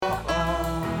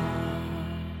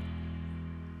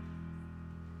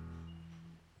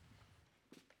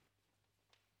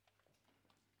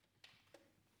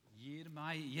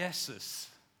meg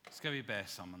Jesus, skal vi be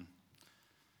sammen.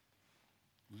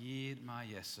 Gi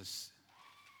meg Jesus.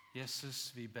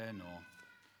 Jesus, vi ber nå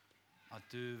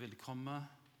at du vil komme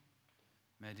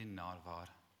med din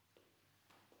nærvær.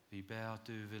 Vi ber at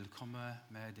du vil komme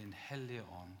med din hellige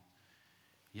ånd.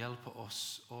 Hjelpe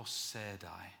oss å se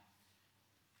deg.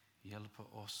 Hjelpe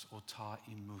oss å ta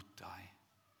imot deg.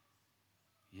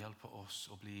 Hjelpe oss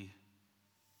å bli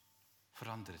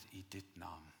forandret i ditt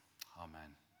navn.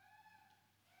 Amen.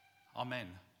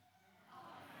 Amen.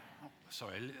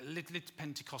 Sorry, litt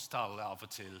pentekostal av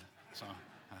og til. Så,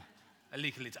 jeg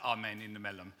liker litt amen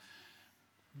innimellom.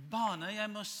 Barna,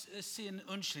 jeg må si en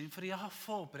unnskyldning, for jeg har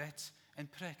forberedt en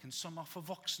preken som er for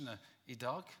voksne i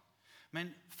dag.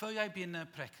 Men før jeg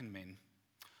begynner preken min,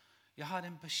 jeg har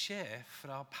en beskjed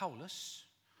fra Paulus,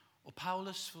 og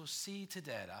Paulus får si til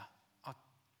dere at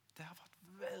det har vært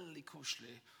veldig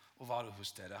koselig å være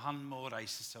hos dere. Han må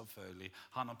reise selvfølgelig.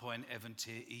 Han er på en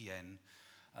eventyr igjen.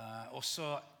 Og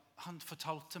så han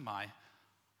fortalte meg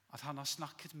at han har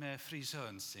snakket med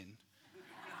frisøren sin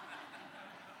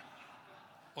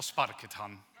og sparket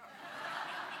han.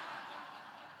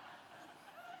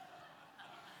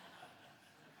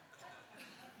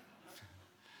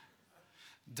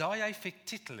 Da jeg fikk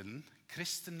titelen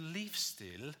 «Kristen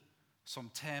livsstil»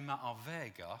 som tema av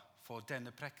vega for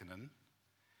denne prekenen,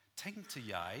 tenkte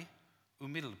jeg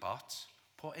umiddelbart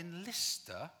på en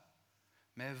liste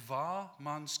med hva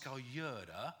man skal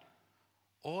gjøre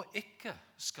og ikke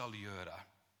skal gjøre.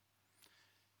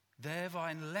 Det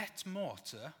var en lett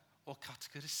måte å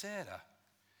kategorisere.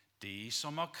 De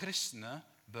som er kristne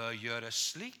bør gjøre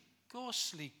slik og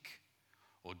slik,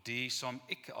 og de som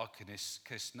ikke er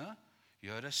kristne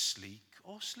gjøre slik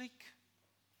og slik.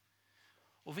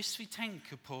 Og hvis vi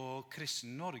tenker på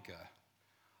kristen Norge,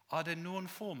 er det noen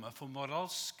former for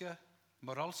moralsk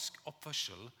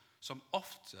oppførsel som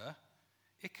ofte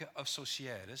ikke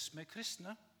assosieres med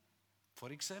kristne.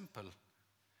 For eksempel,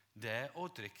 det å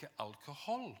drikke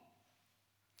alkohol.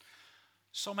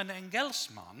 Som en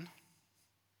engelskmann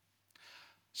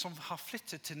som har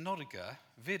flyttet til Norge,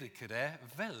 virker det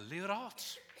veldig rart.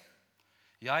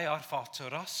 Jeg erfarte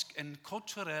raskt en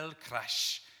kulturell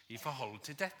krasj i forhold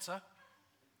til dette.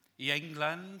 I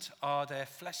England er de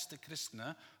fleste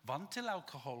kristne vant til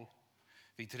alkohol.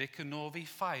 Vi drikker når vi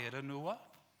feirer noe,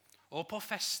 og på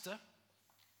fester,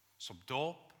 som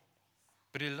dåp,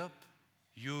 bryllup,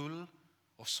 jul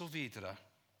og så videre.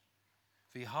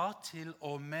 Vi har til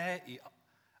og med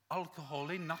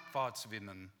alkohol i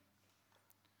nattverdsvinden.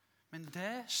 Men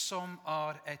det som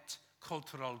er et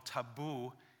kulturelt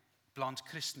tabu blant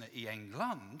kristne i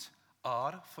England,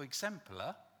 er for eksempel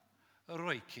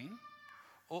røyking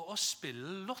og å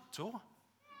spille lotto.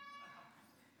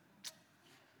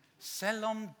 Selv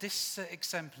om disse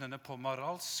eksemplene på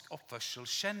moralsk oppførsel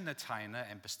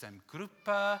kjennetegner en bestemt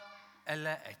gruppe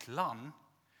eller et land,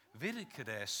 virker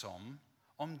det som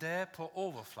om det på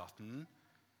overflaten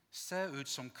ser ut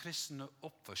som kristen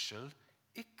oppførsel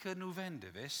ikke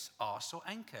nødvendigvis er så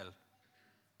enkel.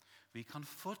 Vi kan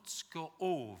fort gå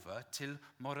over til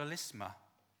moralisme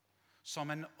som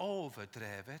en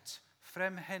overdrevet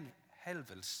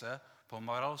fremhevelse på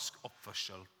moralsk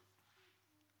oppførsel.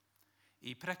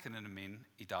 I prekenen min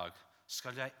i dag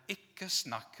skal jeg ikke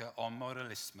snakke om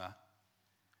moralisme.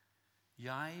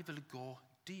 Jeg vil gå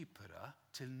dypere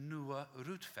til noe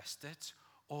rotfestet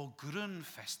og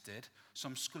grunnfestet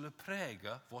som skulle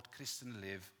prege vårt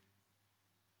kristenliv.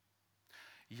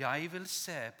 Jeg vil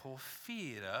se på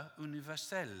 4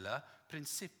 universelle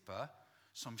prinsipper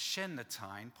som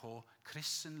kjennetegn på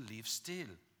kristen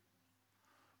livsstil,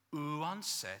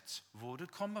 uansett hvor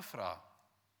det kommer fra.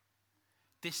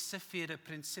 Disse 4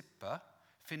 prinsipper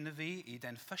finner vi i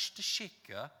den første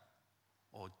skikke,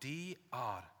 og de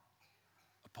er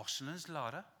apostlenes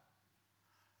lære,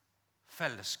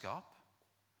 fellesskap,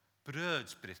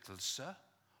 brødsbrytelse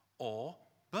og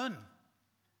bønn.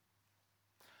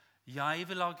 Jeg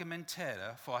vil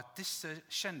argumentere for at disse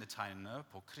kjennetegnene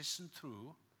på kristen tro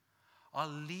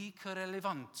er like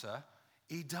relevante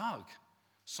i dag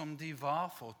som de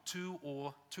var for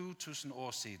 2000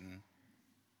 år siden.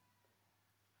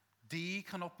 De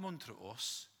kan oppmuntre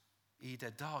oss i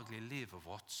det daglige livet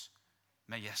vårt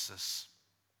med Jesus.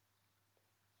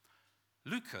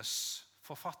 Lukas,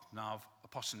 forfatteren av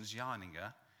Apostelens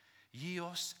gjerninger, gir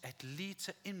oss et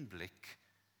lite innblikk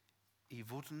i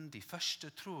hvordan de første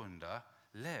troende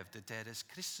levde deres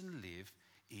kristenliv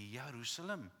i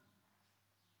Jerusalem.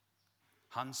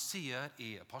 Han sier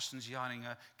i Apostelens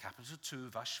gjerninger, kapittel 2,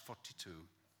 vers 42.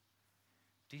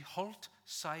 De holdt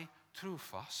seg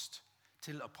trofast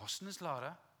til apostlenes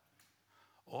lære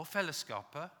og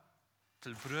fellesskapet,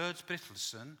 til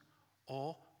brødsbrytelsen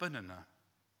og bønnene.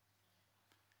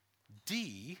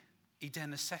 De i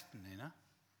denne setningen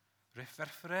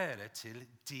refererer til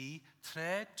de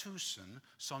 3000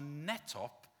 som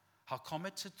nettopp har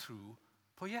kommet til tro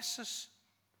på Jesus.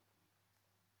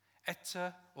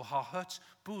 Etter å ha hørt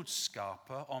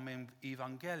budskapet om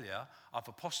evangeliet av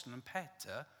apostelen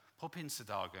Peter på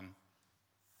pinsedagen.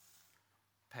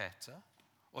 Peter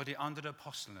og de andre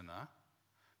apostlene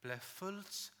ble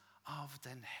fulgt av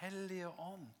den hellige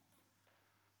ånd.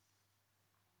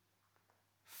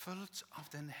 Fulgt av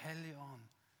den hellige ånd,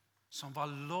 som var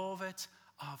lovet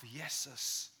av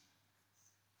Jesus.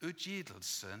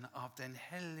 Utgivelsen av den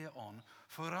hellige ånd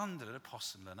forandret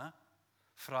apostlene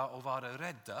fra å være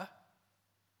redde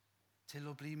til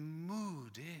å bli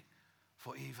modig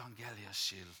for evangeliets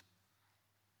skyld.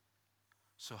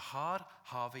 Så her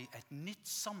har vi et nytt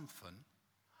samfunn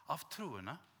av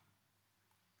troende.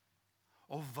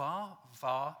 Og hva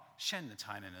var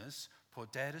kjennetegnene på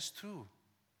deres tro?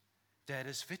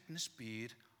 Deres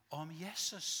vitnesbyrd om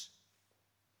Jesus.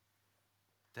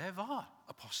 Det var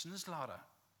apostlenes lære.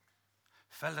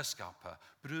 Fellesskapet,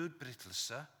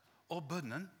 brudbrytelse og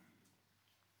bønnen.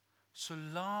 Så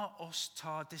la oss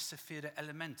ta disse 4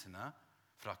 elementene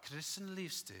fra kristen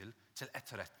livsstil til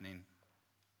etterretning.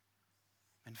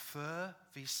 Men før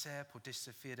vi ser på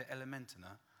disse 4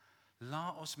 elementene,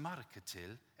 la oss merke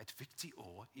til et viktig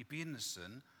ord i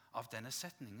begynnelsen av denne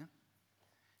setningen.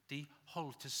 De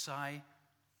holdt seg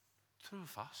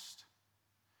trofast.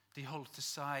 De holdt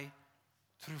seg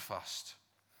trofast.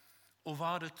 Å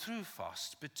være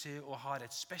trofast betyr å ha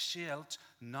et spesielt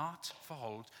nært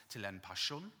forhold til en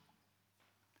person,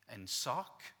 en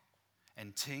sak,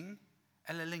 en ting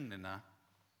eller lignende.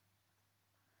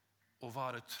 Å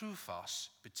være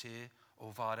trofast betyr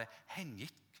å være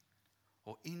hengitt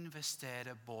og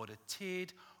investere både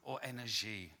tid og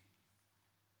energi.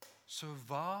 Så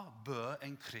hva bør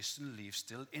en kristen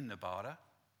livsstil innebære?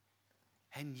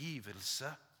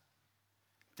 Hengivelse.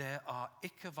 Det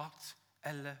ikke vakt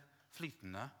eller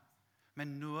flytende,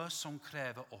 men noe som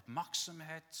krever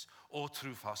oppmerksomhet og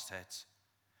trofasthet.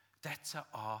 Dette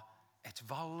et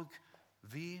valg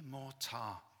vi må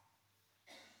ta.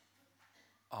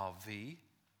 Vi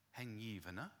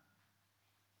hengivende?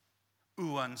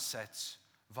 Uansett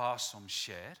hva som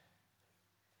skjer,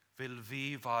 vil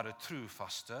vi være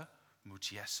trofaste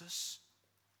mot Jesus.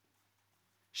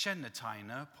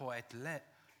 Kjennetegnet på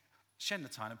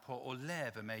å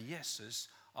leve med Jesus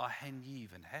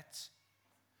hengivenhet.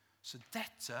 Så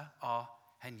dette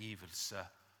hengivelse.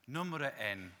 Nummer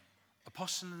 1,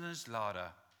 apostlenes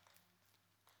lære.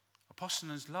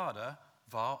 Apostlenes lære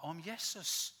var om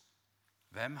Jesus.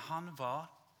 Hvem han var,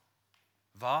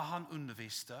 hva han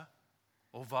underviste,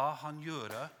 og hva han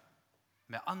gjorde,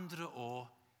 med andre ord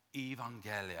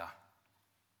evangeliet.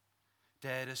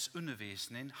 Deres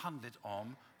undervisning handlet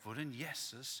om hvordan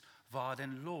Jesus var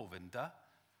den lovende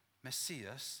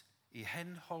Messias i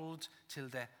henhold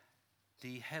til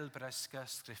de helbredske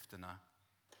skriftene,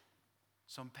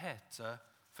 som Peter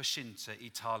forkynte i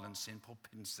talen sin på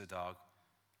pinsedag.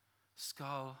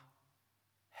 Skal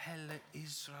hele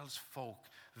Israels folk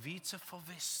vite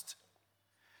forvisst.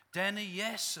 Denne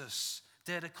Jesus,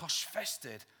 dere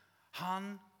korsfestet,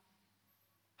 han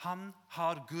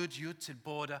har Gud gjort til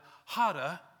både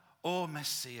Herre og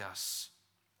Messias.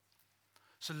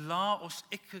 Så la oss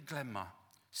ikke glemme,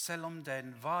 selv om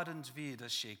den verdensvide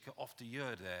kirke ofte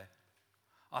gjør det,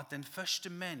 at den første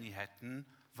menigheten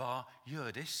var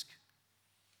jødisk.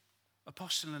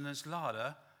 Apostlenes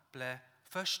lære ble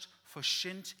først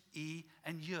forkynt i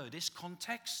en jødisk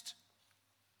kontekst.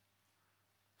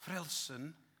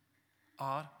 Frelsen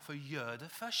for jøder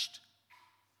først.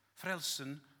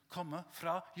 Frelsen kommer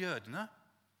fra jødene.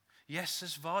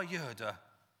 Jesus var jøde.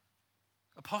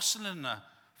 Apostlene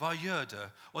var jøder,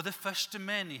 og den første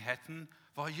menigheten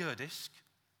var jødisk.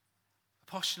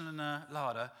 Apostlene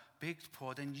lære bygd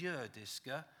på den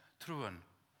jødiske troen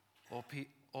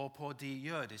og på de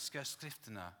jødiske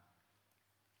skriftene.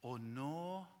 Og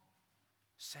nå,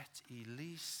 sett i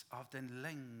lys av den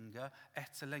lenge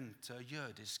etterlengtede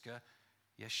jødiske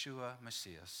Jeshua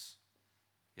Messias,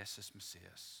 Jesus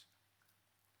Messias.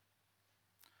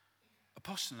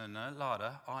 Apostlene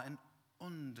lære en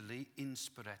underlig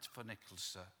inspirert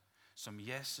fornyelse som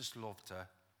Jesus lovte.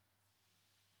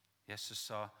 Jesus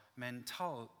sa, men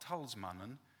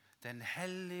talsmannen, den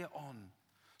hellige ånd,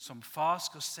 som far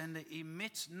skal sende i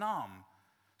mitt navn,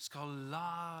 skal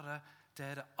lære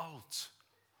dere alt,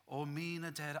 og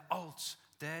mine dere alt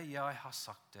det jeg har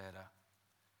sagt dere.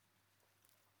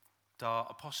 Da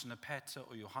apostlene Peter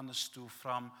og Johannes sto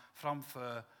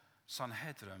framfor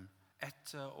Sanhedrin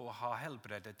etter å ha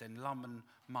helbredet den lammen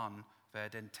mann ved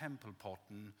den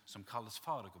tempelporten som kalles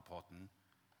Farigoporten,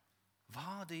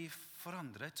 var de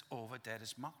forandret over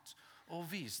deres makt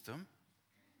og visdom.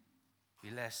 Vi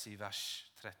leser i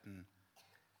vers 13.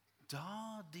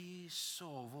 Da de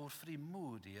så hvor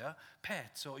frimodige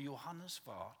Peter og Johannes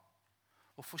var,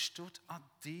 og forstod at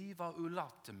de var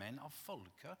ulatte menn av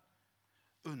folket,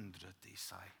 undret de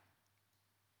seg.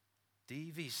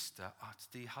 De visste at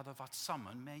de hadde vært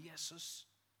sammen med Jesus.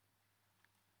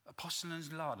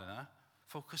 Apostlenes lærere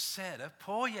fokuserer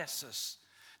på Jesus.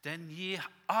 Den gir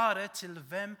ære til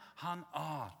hvem han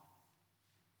er.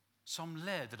 Som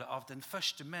leder av den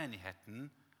første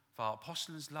menigheten var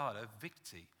apostlenes lære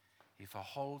viktig i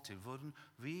forhold til hvordan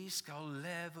vi skal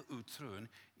leve ut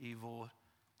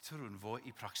troen vår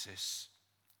i praksis.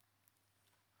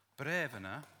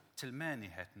 Brevene til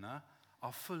menighetene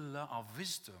er fulle av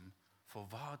visdom for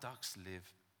hverdagsliv.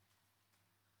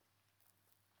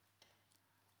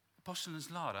 Apostlenes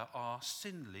lære er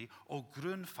synlig og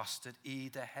grunnfastet i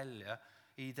det hellige,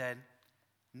 i det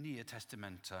nye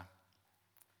testamentet.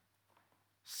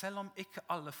 Selv om ikke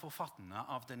alle forfatterne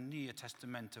av det nye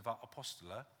testamentet var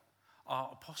aposteler,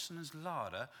 er apostlenes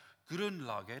lære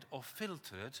grunnlaget og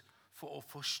filtret for å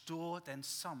forstå den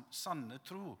sanne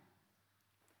tro.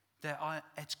 Det er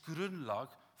et grunnlag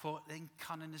for en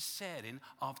kanonisering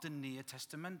av det nye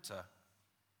testamentet.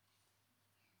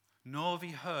 Når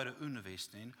vi hører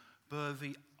undervisning, bør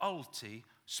vi alltid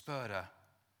spørre,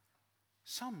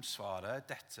 samsvarer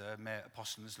dette med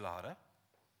apostlenes lære?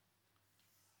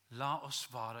 La oss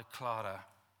være klare.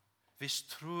 Hvis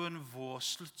troen vår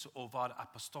slutter å være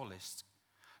apostolisk,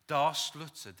 da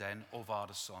slutter den å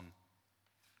være sånn.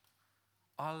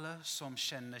 Alle som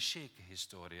kjenner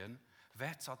kirkehistorien,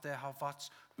 vet at det har vært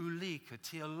ulike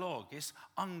teologiske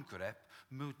angrep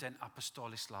mot den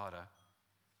apostoliske lære.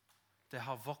 Det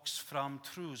har vokst fram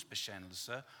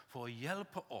trosbekjennelse for å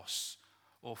hjelpe oss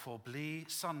og for å bli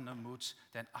sanne mot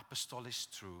den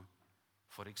apostoliske tro.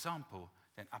 For eksempel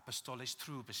den apostoliske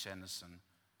trobekjennelsen,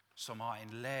 som er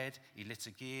en led i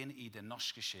liturgien i den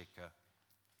norske kirke.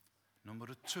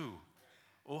 Nummer 2,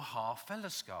 å ha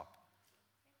fellesskap.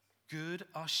 Gud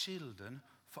er kilden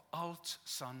for alt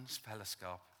sanns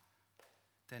fellesskap.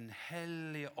 Den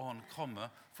hellige ånd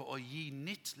kommer for å gi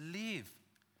nytt liv.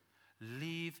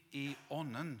 Liv i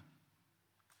ånden.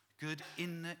 Gud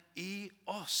inne i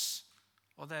oss.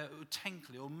 Og det er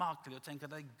utenkelig og merkelig å tenke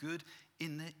at det er Gud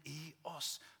inne i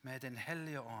oss med den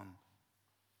hellige ånd.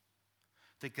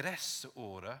 Det greske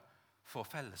ordet for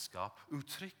fellesskap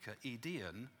uttrykker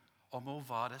ideen om å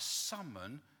være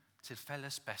sammen til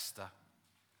felles beste.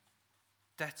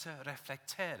 Dette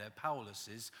reflekterer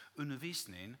Paulus'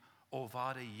 undervisning å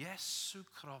være Jesu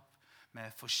kropp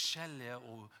med forskjellige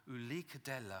og ulike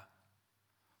deler,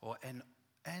 og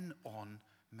en ånd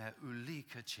med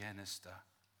ulike tjenester.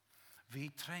 Vi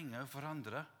trenger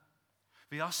hverandre.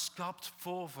 Vi er skapt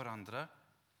for hverandre,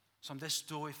 som det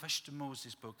står i 1.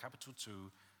 Moses bok, kapittel 2,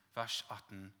 vers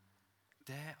 18.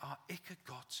 Det er ikke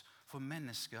godt for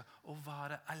mennesker å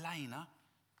være alene.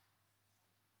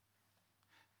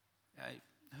 Jeg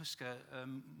husker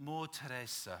mor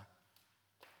Therese.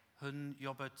 Hun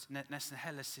jobbet nesten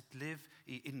hele sitt liv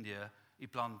i India,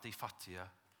 iblant de fattige.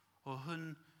 Og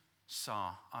hun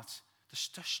sa at det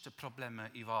største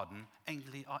problemet i verden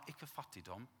egentlig er ikke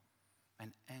fattigdom,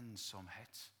 men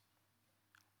ensomhet.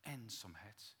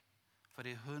 Ensomhet.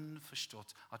 Fordi hun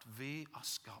forstod at vi er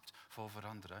skapt for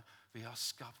hverandre. Vi er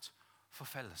skapt for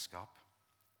fellesskap.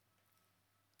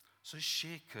 Så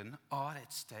kirken er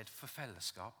et sted for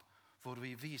fellesskap, hvor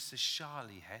vi viser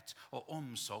kjærlighet og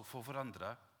omsorg for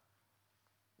hverandre.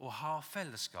 Å ha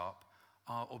fellesskap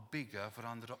er å bygge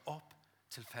hverandre opp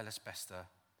til felles beste.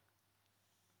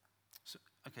 Så,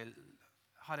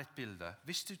 her er et bilde.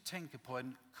 Hvis du tenker på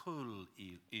en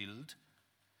kullild,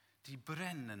 de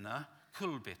brennende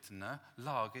kullbitene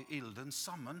lager ilden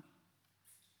sammen.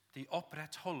 De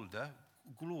opprettholder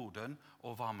gloden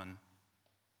og varmen.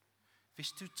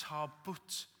 Hvis du tar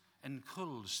bort en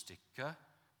kullstykke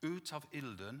ut av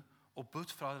ilden og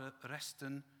bort fra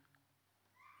resten,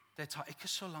 det tar ikke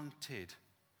så lang tid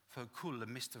før kullet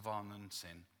mister varmen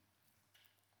sin.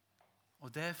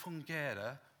 Og det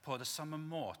fungerer på det samme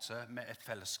måte med et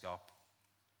fellesskap.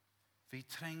 Vi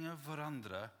trenger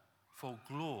hverandre for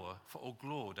å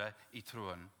glåde i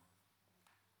troen.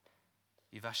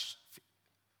 I vers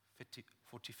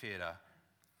 44.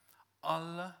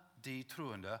 Alle de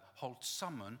troende holdt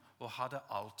sammen og hadde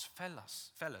alt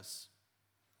felles.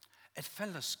 Et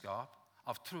fellesskap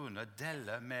av troende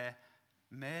deler med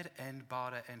mer enn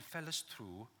bare en felles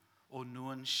tro og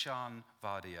noen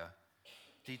kjerneverdier.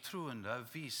 De troende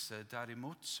viser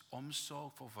derimot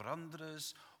omsorg for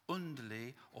hverandres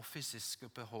åndelige og fysiske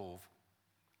behov.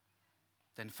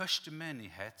 Den første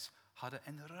menighet hadde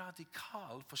en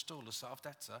radikal forståelse av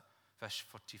dette, vers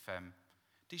 45.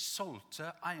 De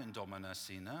solgte eiendommene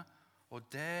sine, og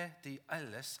det de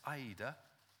ellers eide,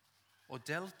 og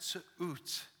delte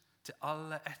ut til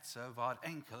alle etter hver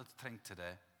enkelt trengte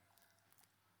det.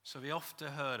 Så vi ofte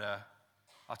hører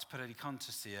at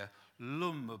predikanter sier,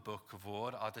 lommebok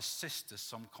vår er det siste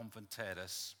som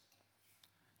konverteres.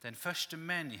 Den første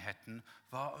menigheten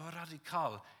var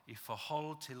radikal i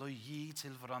forhold til å gi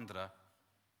til hverandre.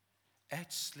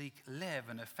 Et slik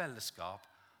levende fellesskap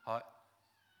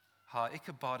har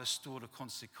ikke bare store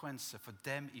konsekvenser for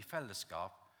dem i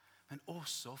fellesskap, men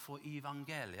også for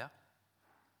evangeliet.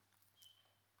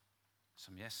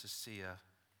 Som Jesus sier,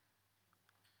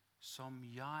 som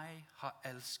jeg har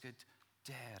elsket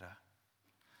dere,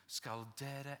 skal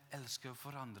dere elske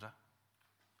hverandre.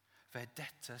 Ved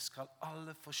dette skal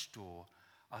alle forstå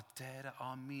at dere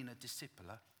er mine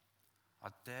disipler,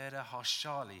 at dere har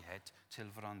kjærlighet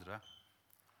til hverandre.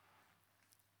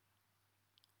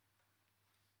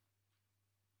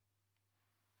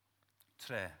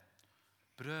 Tre,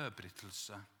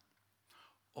 brødbrytelse.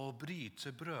 Å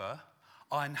bryte brød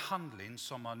er en handling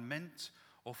som er ment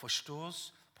å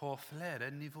forstås på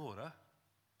flere nivåer.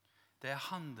 Det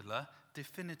handler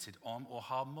definitivt om å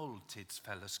ha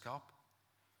måltidsfellesskap.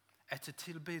 Etter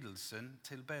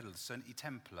tilbedelsen i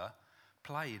tempelet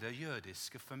pleide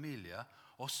jødiske familier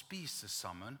å spise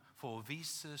sammen for å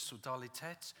vise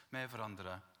solidaritet med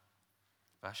hverandre.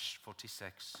 Vers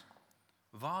 46.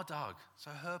 Hver dag,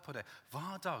 så hør på det,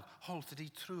 hver dag holdt de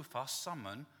trofast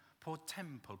sammen på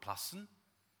tempelplassen.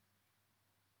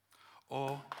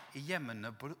 Og i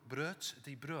hjemmene brøt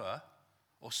de brødet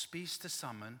og spiste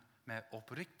sammen med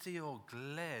oppriktig og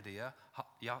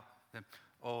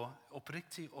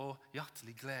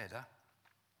hjertelig glede.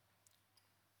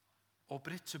 Å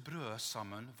bryte brød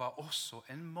sammen var også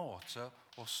en måte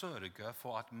å sørge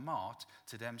for at mat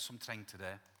til dem som trengte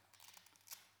det.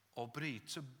 Å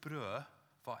bryte brød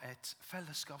var et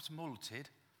fellesskapsmåltid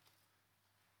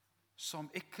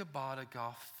som ikke bare ga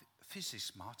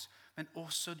fysisk mat, men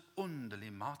også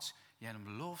åndelig mat gjennom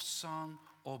lovsang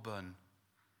og bønn.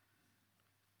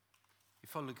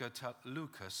 Ifølge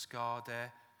Lukas ga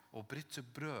det å bryte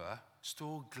brød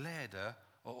stor glede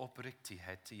og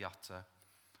oppriktighet i hjertet.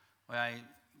 Og jeg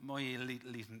må gi et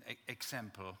liten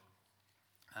eksempel.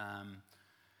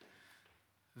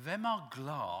 Hvem er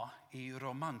glad i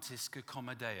romantiske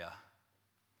komedier?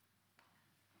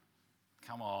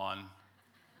 Come on.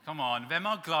 Hvem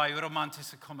er glad i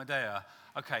romantiske komedier?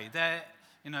 Ok,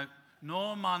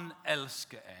 når man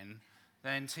elsker en, det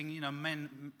er en ting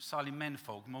særlig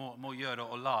mennfolk må gjøre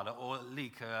og lære å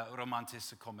like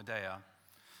romantiske komedier.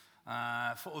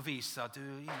 For å vise at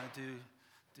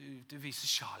du viser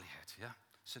kjærlighet. Ja?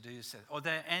 Og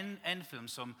det er en film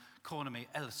som kona mi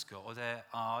elsker, og det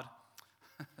er,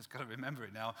 I gotta remember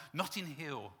it now, Notting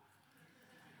Hill.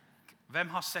 Hvem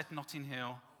har sett Notting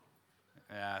Hill?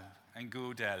 Ja, en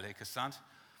god del, ikke sant?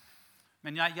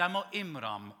 Men jeg må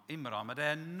innrømme, det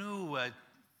er noen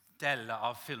deler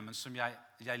av filmen som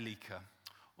jeg liker.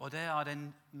 Og det er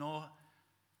når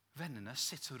vennene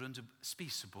sitter rundt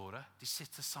spisebordet, de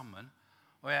sitter sammen.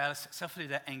 Og selvfølgelig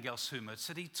det er engelsk humor,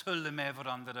 så de tuller med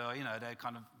hverandre, og det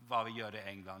kan hva vi gjør i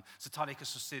England. Så tar det ikke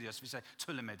så seriøst hvis jeg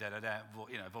tuller med dere, det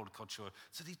er vår kultur.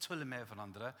 Så de tuller med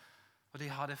hverandre, og de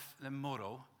har det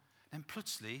moro. Men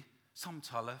plutselig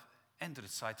samtale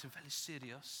endret seg til veldig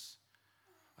seriøs.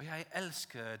 Og jeg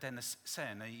elsker denne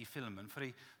scenen i filmen,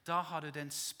 fordi da har du den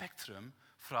spektrum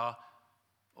fra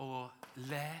å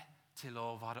le til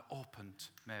å være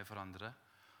åpent med hverandre.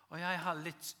 Og jeg har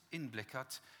litt innblikk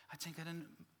at jeg tenker den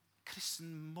kristen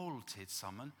måltid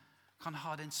sammen kan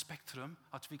ha den spektrum,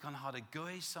 at vi kan ha det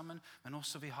gøy sammen, men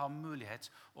også vi har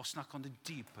mulighet å snakke om det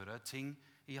dypere ting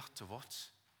i hjertet vårt.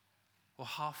 Å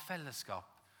ha fellesskap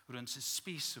rundt et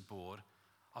spisebord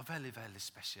er veldig, veldig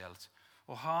spesielt.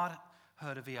 Og her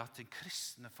hører vi at de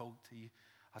kristne folk,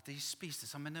 at de spiser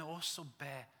sammen, men de også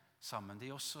ber sammen. De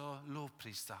også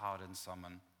lovpriser Herren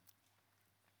sammen.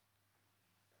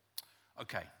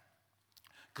 Ok.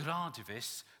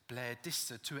 Gradvis ble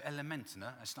disse to elementene,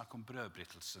 jeg snakker om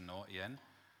brødbrytelse nå igjen,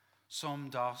 som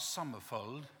da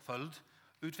sammenfold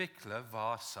utvikler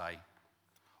hver seg.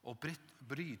 Å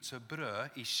bryte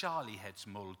brød i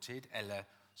kjærlighetsmåltid, eller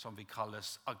som vi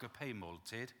kalles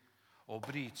agape-måltid, og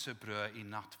bryte brød i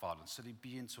nattverden. Så de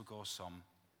begynte å gå som.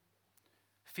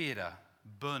 4.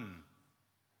 Bønn.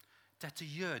 Dette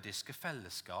jødiske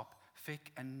fellesskap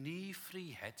fikk en ny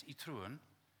frihet i troen.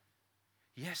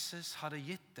 Jesus hadde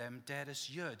gitt dem deres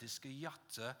jødiske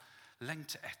hjerte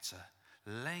lengte etter.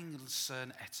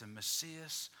 Lengelsen etter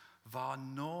Messias var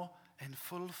nå en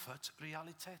fullført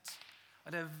realitet.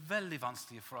 Og det veldig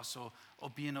vanskelig for oss å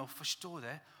begynne å forstå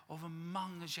det. Over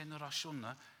mange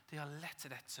generasjoner de har lett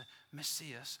etter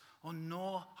Messias, og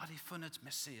nå har de funnet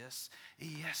Messias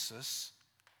i Jesus.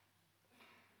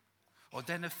 Og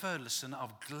denne følelsen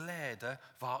av glede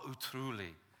var utrolig.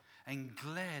 En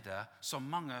glede som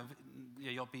mange,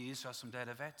 jeg jobber i Israel som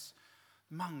dere vet,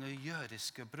 mange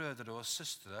jødiske brødre og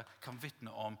søstre kan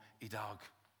vitne om i dag.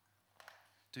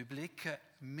 Du blir ikke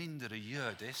mindre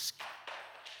jødisk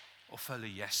å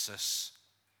følge Jesus,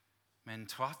 men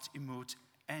tvert imot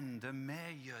enda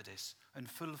mer jødisk, en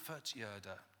fullført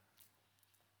jøde.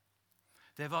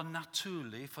 Det var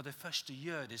naturlig for det første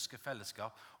jødiske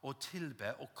fellesskap å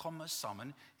tilbe og komme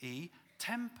sammen i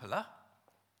tempelet.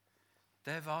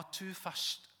 Det var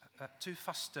to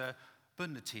faste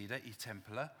bønnetider i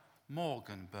tempelet,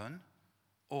 morgenbønn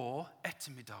og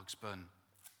ettermiddagsbønn.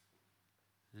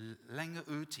 Lenger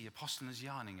ut i apostlenes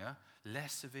gjerninger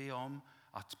leser vi om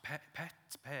at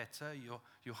Peter og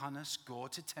Johannes går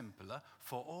til tempelet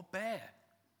for å be.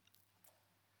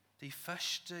 De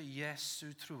første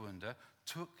Jesu troende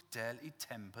tok del i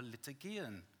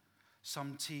tempelliturgien,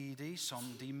 samtidig som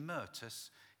de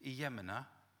møtes i hjemmene,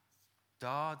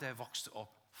 da det vokste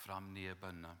opp fram nye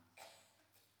bønner.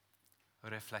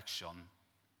 Refleksjon.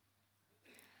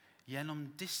 Gjennom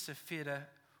disse 4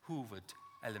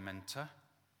 hovedelementer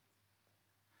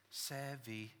ser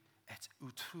vi et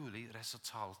utrolig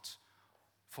resultat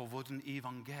for hvordan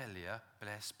evangeliet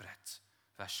ble spredt.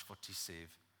 Vers 47.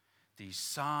 De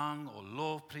sang og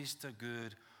lovpriste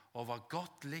Gud og var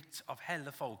godt likt av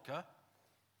hele folket.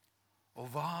 Og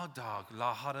hver dag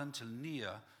la Herren til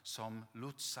nye som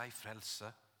lot seg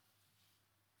frelse.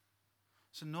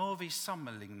 Så når vi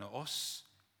sammenligner oss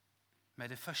med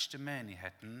den første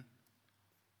menigheten,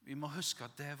 vi må huske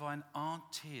at det var en annen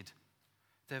tid.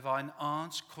 Det var en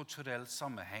annen kulturell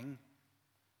sammenheng.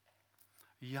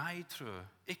 Jeg tror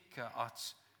ikke at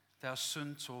det er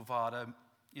sunt å være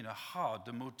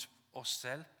harde mot oss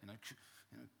selv,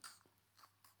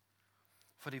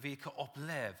 fordi vi ikke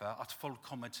opplever at folk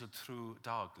kommer til tro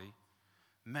daglig.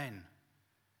 Men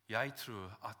jeg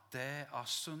tror at det er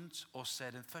sunt å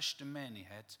se den første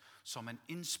menighet som en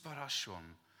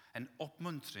inspirasjon, en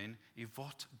oppmuntring i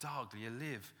vårt daglige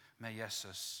liv med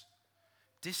Jesus.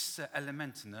 Disse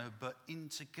elementene bør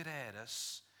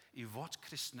integreres i vårt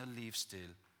kristne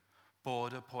livsstil,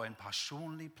 både på en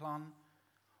personlig plan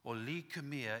og like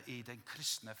mye i den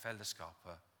kristne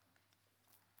fellesskapet.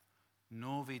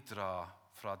 Når vi drar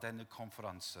fra denne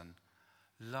konferansen,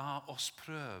 la oss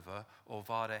prøve å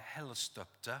være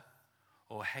helstøpte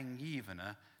og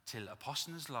hengivende til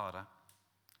apostlenes lære,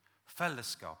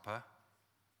 fellesskapet,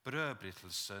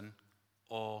 brødbrytelsen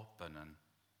og bønnen.